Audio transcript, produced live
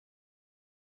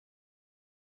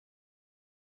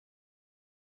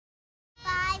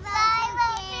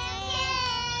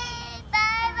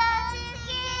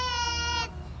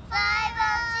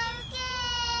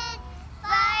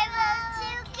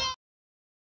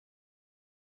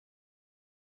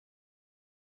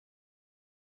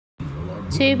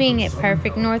Tubing at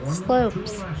Perfect North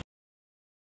Slopes.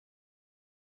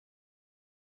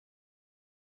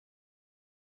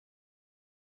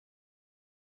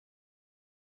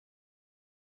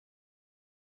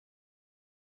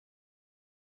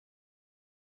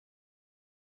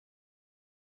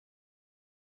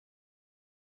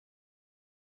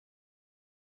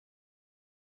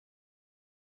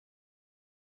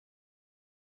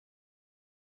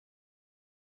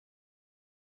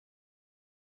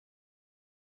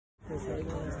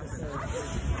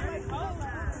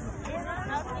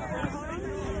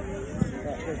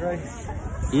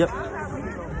 Yep.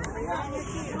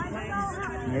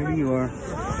 There you are.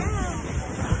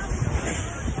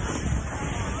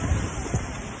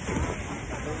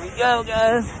 Here we go,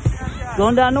 guys.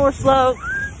 Going down North Slope.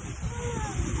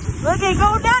 Look at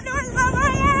going down North Slope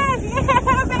right here.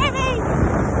 Yeah, baby.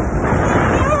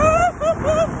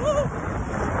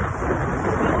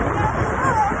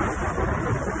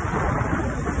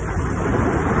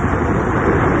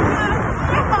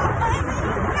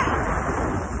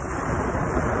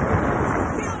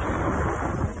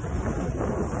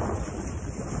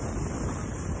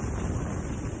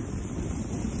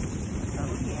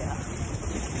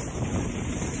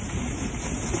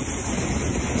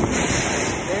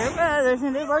 There's the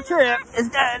end of our trip. It's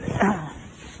done.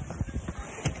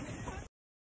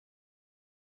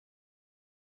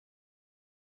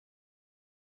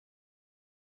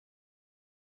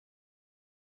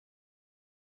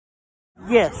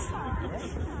 Yes.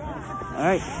 All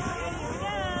right.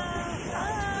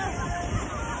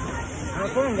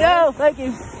 Go. Thank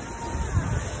you.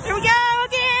 Here we go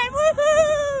again.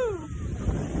 Woohoo!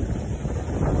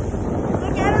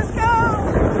 Look at us go.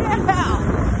 Yeah.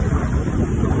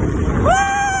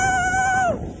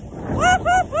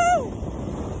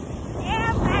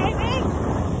 Yeah, baby!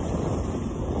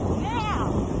 Yeah!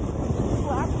 That's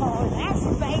what I call it. That's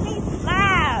baby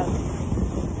live!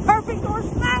 Perfect North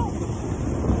Slope!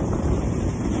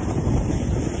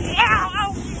 Yeah!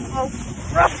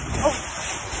 Oh!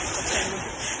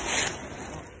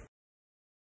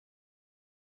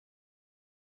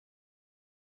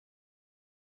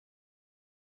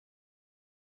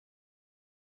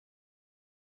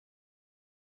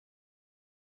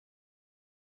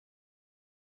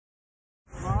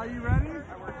 Are you ready?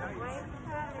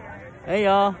 Hey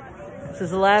y'all, this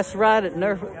is the last ride at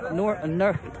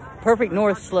Perfect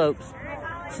North Slopes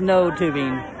snow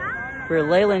tubing for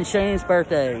Layla and Shane's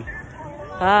birthday.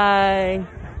 Hi.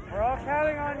 We're all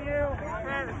counting on you.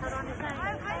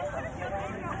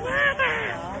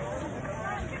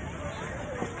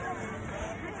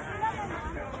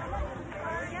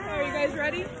 Are you guys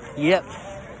ready? Yep.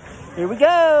 Here we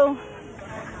go.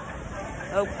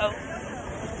 Oh.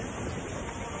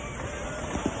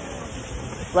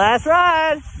 Last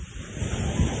ride.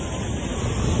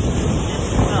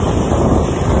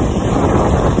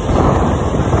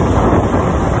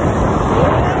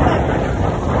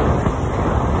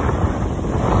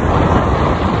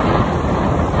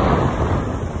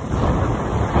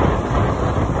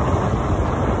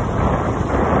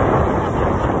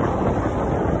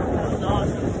 That was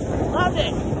awesome. Loved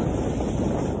it.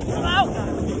 Come out.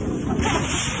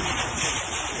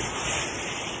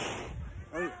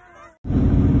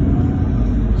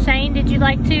 Shane, did you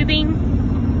like tubing?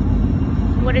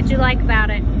 What did you like about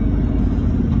it? I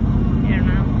don't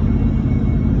know.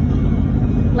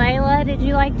 Layla, did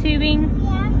you like tubing?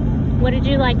 Yeah, What did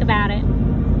you like about it? it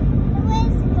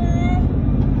was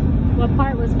fun. What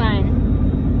part was fun?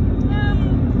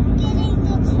 Getting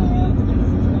the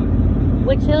tree.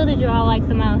 Which hill did you all like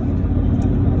the most?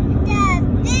 The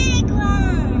big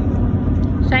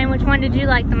one. Shane, which one did you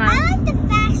like the most? I like the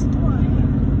fast one.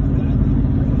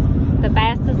 The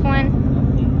fastest one?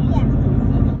 Yeah.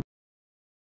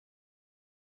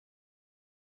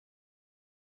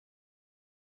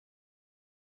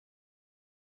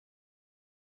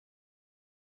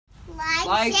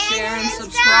 Like, share, and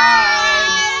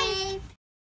subscribe.